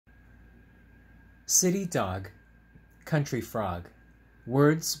City Dog, Country Frog.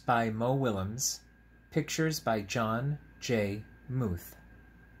 Words by Mo Willems. Pictures by Jon J. Muth.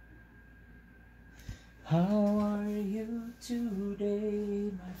 How are you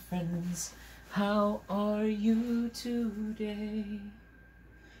today, my friends? How are you today?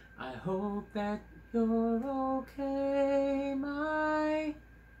 I hope that you're okay, my...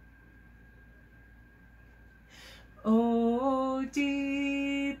 Oh,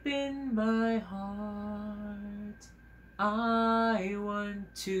 deep in my heart, I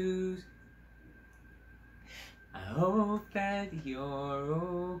want to... I hope that you're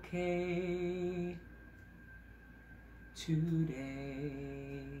okay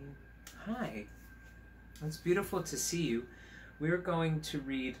today. Hi, it's beautiful to see you. We're going to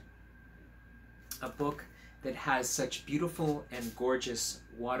read a book that has such beautiful and gorgeous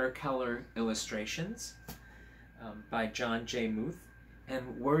watercolor illustrations by Jon J. Muth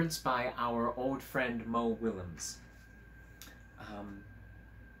and words by our old friend Mo Willems.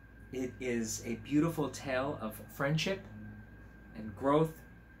 It is a beautiful tale of friendship and growth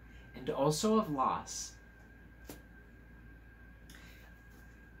and also of loss.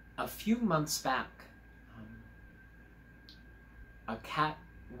 A few months back,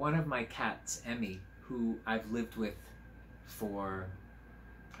 one of my cats, Emmy, who I've lived with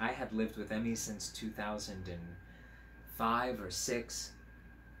I had lived with Emmy since 2005 or 6.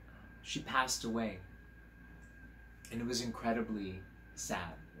 She passed away, and it was incredibly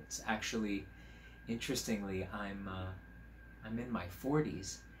sad. It's actually, interestingly, I'm in my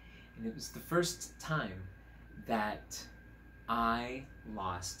 40s, and it was the first time that I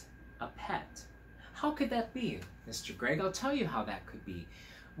lost a pet. How could that be, Mr. Greg? I'll tell you how that could be.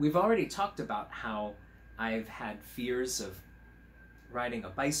 We've already talked about how I've had fears of riding a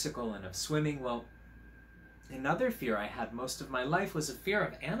bicycle and of swimming. Well, another fear I had most of my life was a fear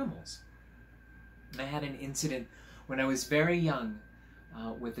of animals. I had an incident when I was very young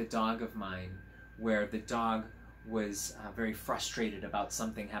with a dog of mine where the dog was very frustrated about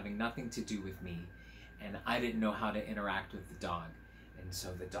something having nothing to do with me, and I didn't know how to interact with the dog, and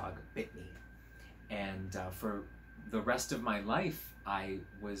so the dog bit me. And for the rest of my life, I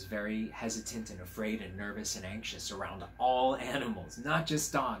was very hesitant and afraid and nervous and anxious around all animals, not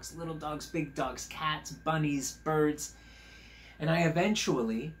just dogs, little dogs, big dogs, cats, bunnies, birds. And I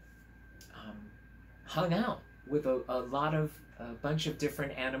eventually hung out with a bunch of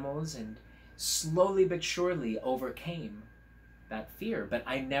different animals and slowly but surely overcame that fear. But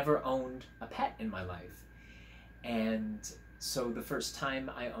I never owned a pet in my life. And so the first time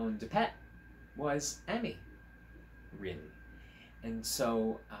I owned a pet was Emmy, really. And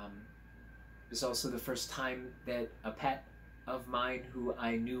so it was also the first time that a pet of mine who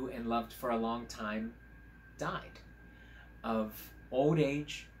I knew and loved for a long time died of old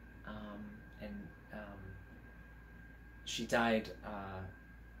age, and she died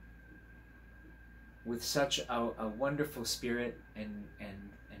with such a wonderful spirit, and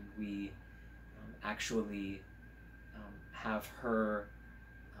we actually have her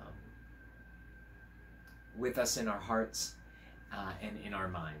with us in our hearts and in our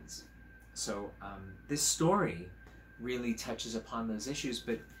minds. So this story really touches upon those issues,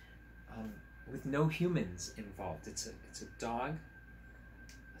 but with no humans involved. It's a dog,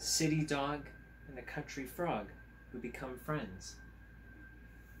 a city dog, and a country frog who become friends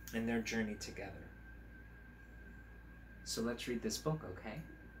in their journey together. So let's read this book, okay?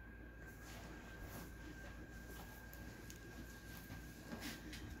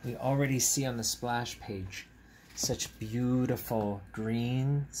 We already see on the splash page such beautiful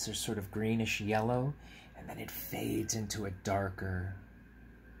greens, or sort of greenish yellow, and then it fades into a darker.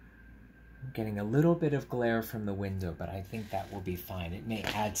 I'm getting a little bit of glare from the window, but I think that will be fine. It may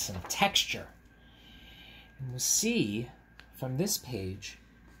add some texture. And we'll see from this page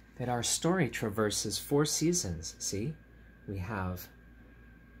that our story traverses 4 seasons. See? We have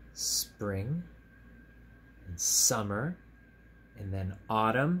spring and summer, and then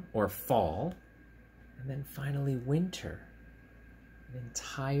autumn or fall, and then finally winter. An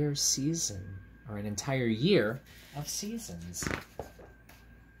entire season, or an entire year of seasons.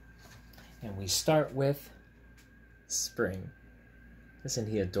 And we start with spring. Isn't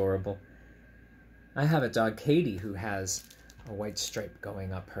he adorable? I have a dog, Katie, who has a white stripe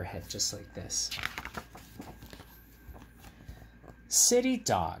going up her head just like this. City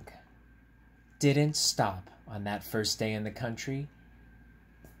Dog didn't stop on that first day in the country.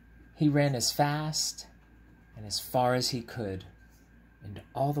 He ran as fast and as far as he could, and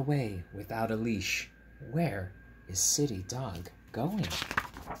all the way without a leash. Where is City Dog going?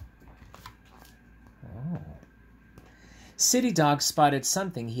 Oh. City Dog spotted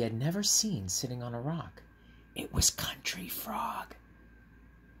something he had never seen sitting on a rock. It was Country Frog.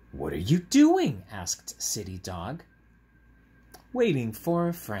 "What are you doing?" asked City Dog. "Waiting for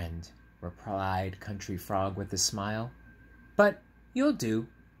a friend," replied Country Frog with a smile. "But you'll do."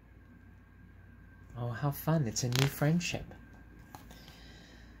 Oh, how fun. It's a new friendship.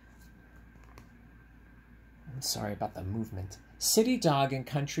 I'm sorry about the movement. City Dog and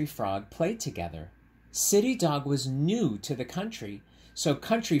Country Frog played together. City Dog was new to the country, so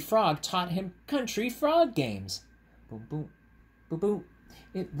Country Frog taught him Country Frog games. Boom, boom, boom, boom.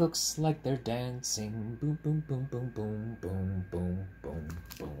 It looks like they're dancing. Boom, boom, boom, boom, boom, boom, boom, boom,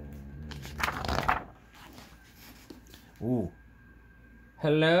 boom. Ooh.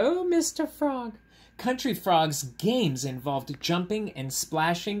 "Hello, Mr. Frog." Country Frog's games involved jumping and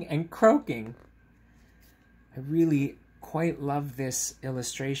splashing and croaking. I really quite love this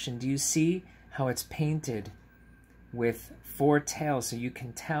illustration. Do you see how it's painted with 4 tails? So you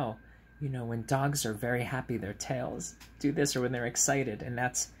can tell, you know, when dogs are very happy, their tails do this, or when they're excited. And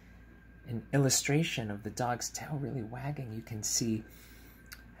that's an illustration of the dog's tail really wagging. You can see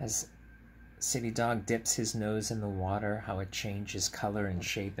as City Dog dips his nose in the water, how it changes color and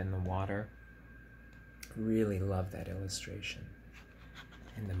shape in the water. Really love that illustration.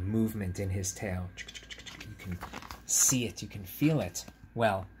 And the movement in his tail. You can see it, you can feel it.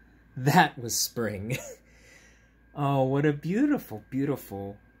 Well, that was spring. Oh, what a beautiful,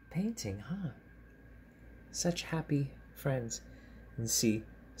 beautiful painting, huh? Such happy friends. And see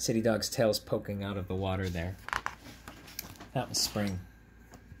City Dog's tail's poking out of the water there. That was spring.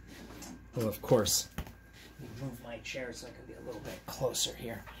 Well, of course, let me move my chair so I can be a little bit closer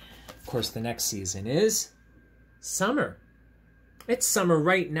here. Of course, the next season is summer. It's summer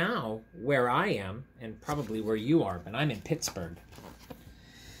right now where I am, and probably where you are, but I'm in Pittsburgh.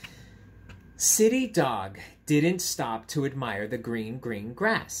 City Dog didn't stop to admire the green, green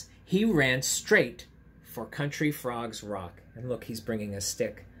grass. He ran straight for Country Frog's rock. And look, he's bringing a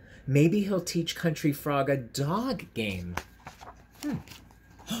stick. Maybe he'll teach Country Frog a dog game.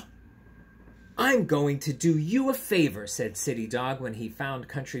 "I'm going to do you a favor," said City Dog when he found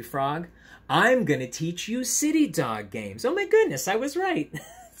Country Frog. "I'm going to teach you City Dog games." Oh my goodness, I was right.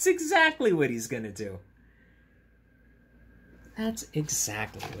 That's exactly what he's going to do. That's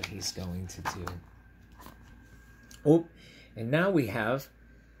exactly what he's going to do. Oh, and now we have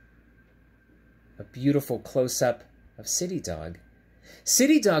a beautiful close-up of City Dog.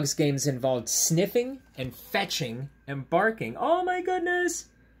 City Dog's games involved sniffing and fetching and barking. Oh my goodness!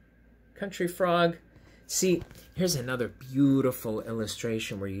 Country Frog. See, here's another beautiful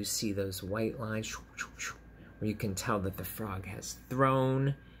illustration where you see those white lines, where you can tell that the frog has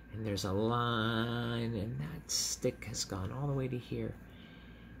thrown, and there's a line, and that stick has gone all the way to here.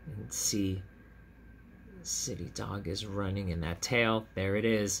 And see, City Dog is running in that tail. There it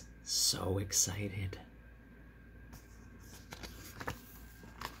is. So excited.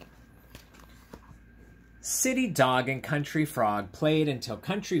 City Dog and Country Frog played until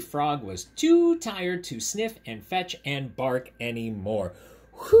Country Frog was too tired to sniff and fetch and bark anymore.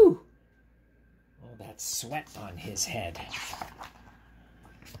 Whew! All that sweat on his head.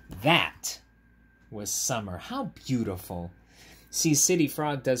 That was summer. How beautiful. See,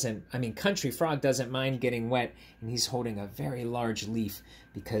 Country Frog doesn't mind getting wet, and he's holding a very large leaf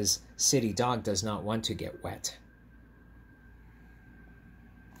because City Dog does not want to get wet.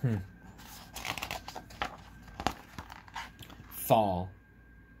 Fall.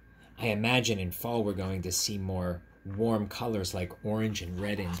 I imagine in fall we're going to see more warm colors like orange and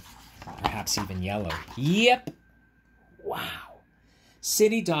red and perhaps even yellow. Yep! Wow!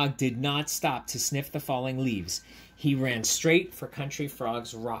 City Dog did not stop to sniff the falling leaves. He ran straight for Country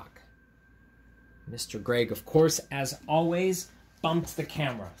Frog's rock. Mr. Greg, of course, as always, bumped the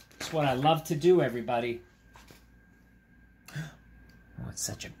camera. It's what I love to do, everybody. Oh, it's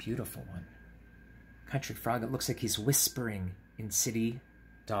such a beautiful one. Country Frog, it looks like he's whispering in City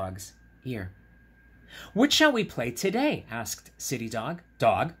Dog's ear. "What shall we play today?" asked City Dog.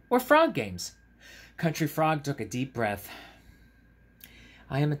 "Dog or frog games?" Country Frog took a deep breath.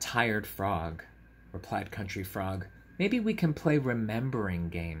 "I am a tired frog," replied Country Frog. "Maybe we can play remembering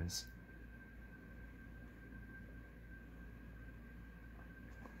games."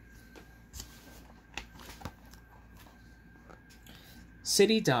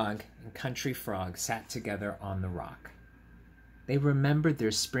 City Dog and Country Frog sat together on the rock. They remembered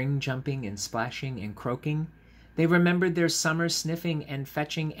their spring jumping and splashing and croaking. They remembered their summer sniffing and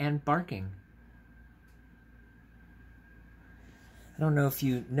fetching and barking. I don't know if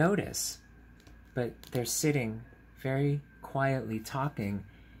you notice, but they're sitting very quietly talking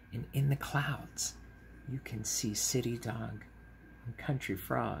and in the clouds. you can see City Dog and Country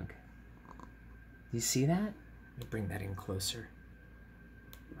Frog. You see that? Let me bring that in closer.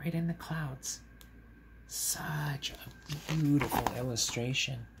 Right in the clouds. Such a beautiful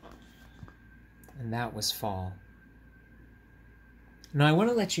illustration. And that was fall. Now I want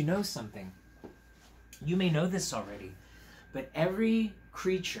to let you know something. You may know this already, but every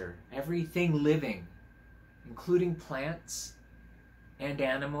creature, everything living, including plants and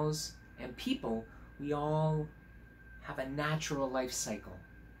animals and people, we all have a natural life cycle.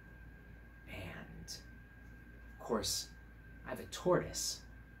 And of course, I have a tortoise,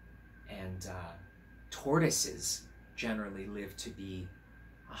 and tortoises generally live to be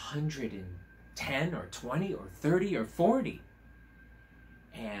 110 or 20 or 30 or 40.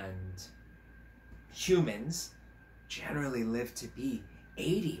 And humans generally live to be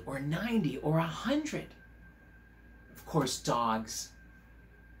 80 or 90 or 100. Of course, dogs,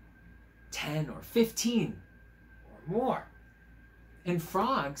 10 or 15 or more. And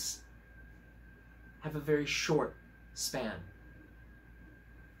frogs have a very short span.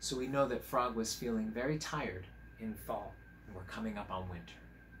 So we know that Frog was feeling very tired in fall, and we're coming up on winter.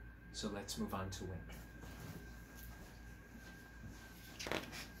 So let's move on to winter.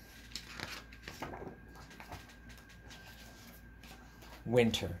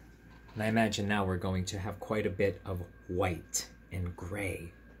 Winter. And I imagine now we're going to have quite a bit of white and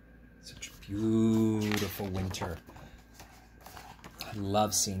gray. Such beautiful winter. I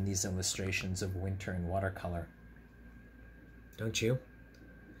love seeing these illustrations of winter in watercolor. Don't you?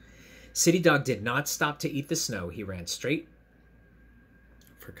 City Dog did not stop to eat the snow. He ran straight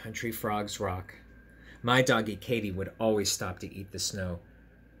for Country Frog's rock. My doggie Katie would always stop to eat the snow.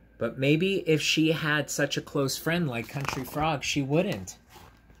 But maybe if she had such a close friend like Country Frog, she wouldn't.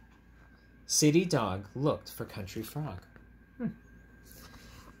 City Dog looked for Country Frog.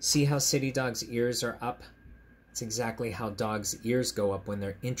 See how City Dog's ears are up? It's exactly how dogs' ears go up when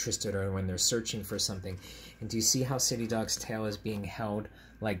they're interested or when they're searching for something. And do you see how City Dog's tail is being held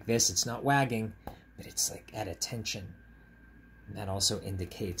like this? It's not wagging, but it's like at attention. And that also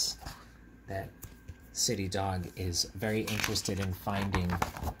indicates that City Dog is very interested in finding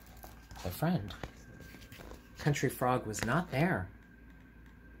a friend. Country Frog was not there.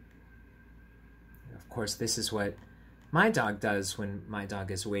 Of course, this is what my dog does when my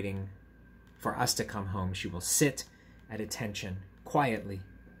dog is waiting for us to come home. She will sit at attention, quietly,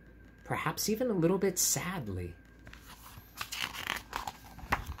 perhaps even a little bit sadly.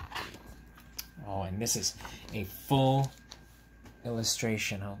 Oh, and this is a full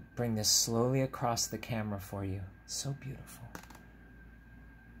illustration. I'll bring this slowly across the camera for you. So beautiful.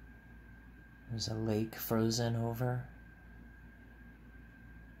 There's a lake frozen over.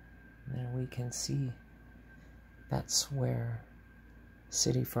 And there we can see that's where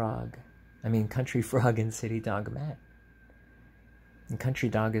Country Frog and City Dog met. And Country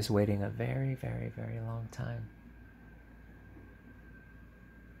Dog is waiting a very, very, very long time.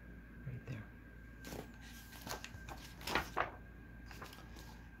 Right there.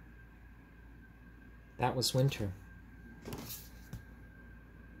 That was winter.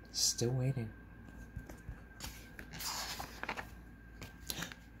 Still waiting.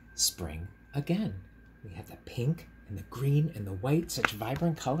 Spring again. We have the pink and the green and the white, such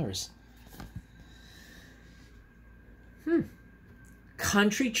vibrant colors.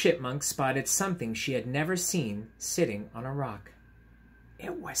 Country Chipmunk spotted something she had never seen sitting on a rock.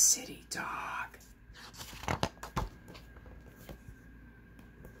 It was City Dog.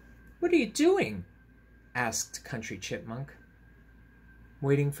 "What are you doing?" asked Country Chipmunk.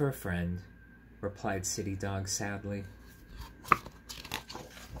 "Waiting for a friend," replied City Dog sadly.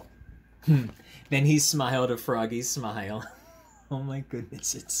 Then he smiled a froggy smile. Oh my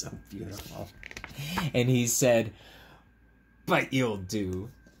goodness, it's so beautiful. And he said, "But you'll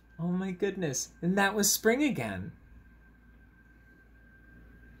do." Oh my goodness, and that was spring again.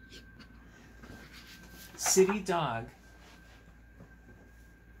 City Dog.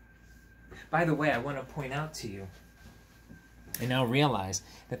 By the way, I want to point out to you, I now realize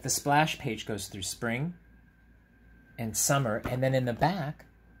that the splash page goes through spring and summer, and then in the back,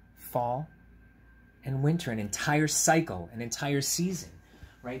 fall and winter, an entire cycle, an entire season,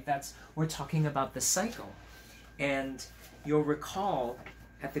 right? We're talking about the cycle. And you'll recall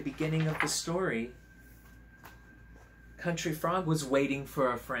at the beginning of the story, Country Frog was waiting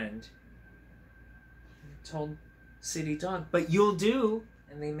for a friend. He told City Dog, "But you'll do."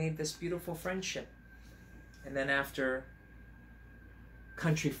 And they made this beautiful friendship. And then after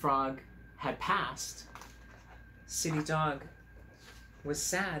Country Frog had passed, City Dog was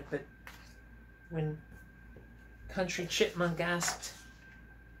sad, but when Country Chipmunk asked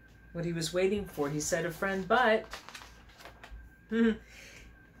what he was waiting for. He said a friend, but and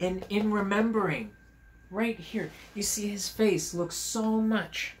in remembering, right here, you see his face looks so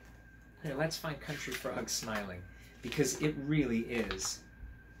much. Here, let's find Country Frog smiling, because it really is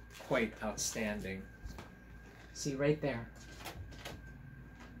quite outstanding. See right there.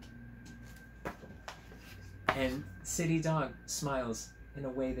 And City Dog smiles in a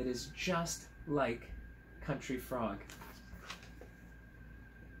way that is just like Country Frog.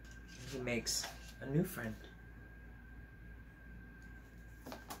 He makes a new friend.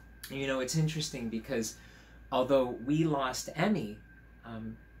 And you know, it's interesting because although we lost Emmy,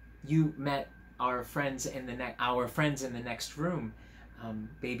 you met our friends in the next room,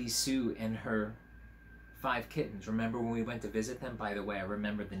 Baby Sue and her 5 kittens. Remember when we went to visit them? By the way, I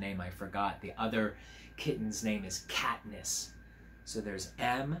remembered the name, I forgot. The other kitten's name is Katniss. So there's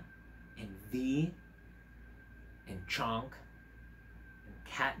M and V and Chonk and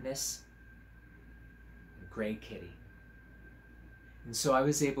Katniss and Gray Kitty. And so I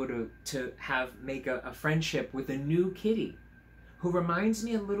was able to make a friendship with a new kitty who reminds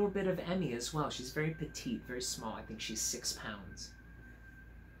me a little bit of Emmy as well. She's very petite, very small. I think she's 6 pounds.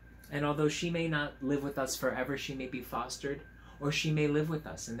 And although she may not live with us forever, she may be fostered, or she may live with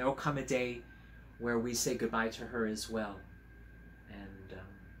us. And there will come a day where we say goodbye to her as well. And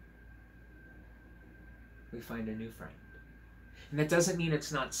we find a new friend. And that doesn't mean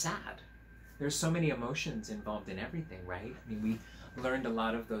it's not sad. There's so many emotions involved in everything, right? I mean, we learned a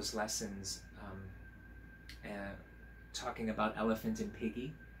lot of those lessons talking about Elephant and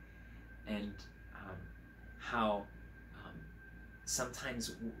Piggy, and how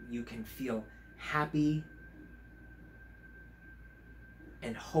sometimes you can feel happy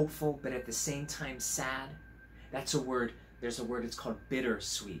and hopeful, but at the same time sad. That's a word. There's a word, it's called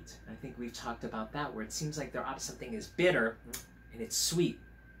bittersweet. I think we've talked about that, where it seems like something is bitter and it's sweet.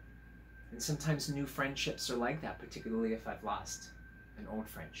 And sometimes new friendships are like that, particularly if I've lost an old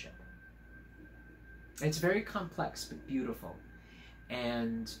friendship. It's very complex but beautiful.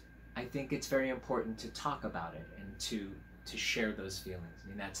 And I think it's very important to talk about it and to share those feelings. I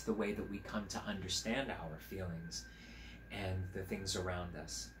mean, that's the way that we come to understand our feelings and the things around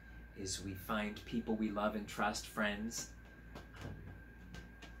us, is we find people we love and trust, friends,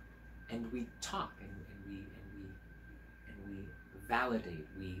 and we talk and we validate,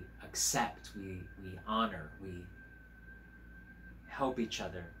 we accept, we honor, we help each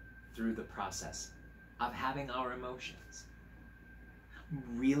other through the process of having our emotions. I'm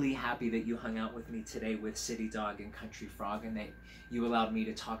really happy that you hung out with me today with City Dog and Country Frog, and that you allowed me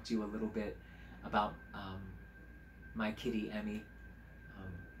to talk to you a little bit about my kitty Emmy.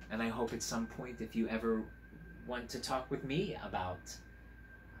 And I hope at some point, if you ever want to talk with me about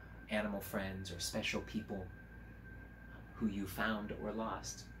animal friends or special people who you found or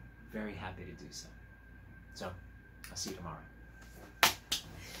lost, very happy to do so. So, I'll see you tomorrow.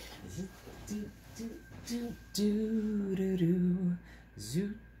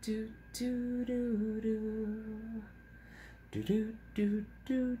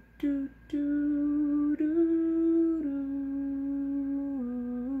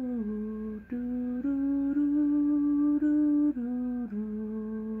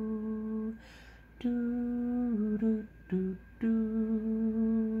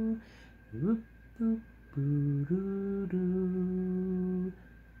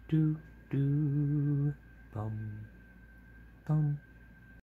 Do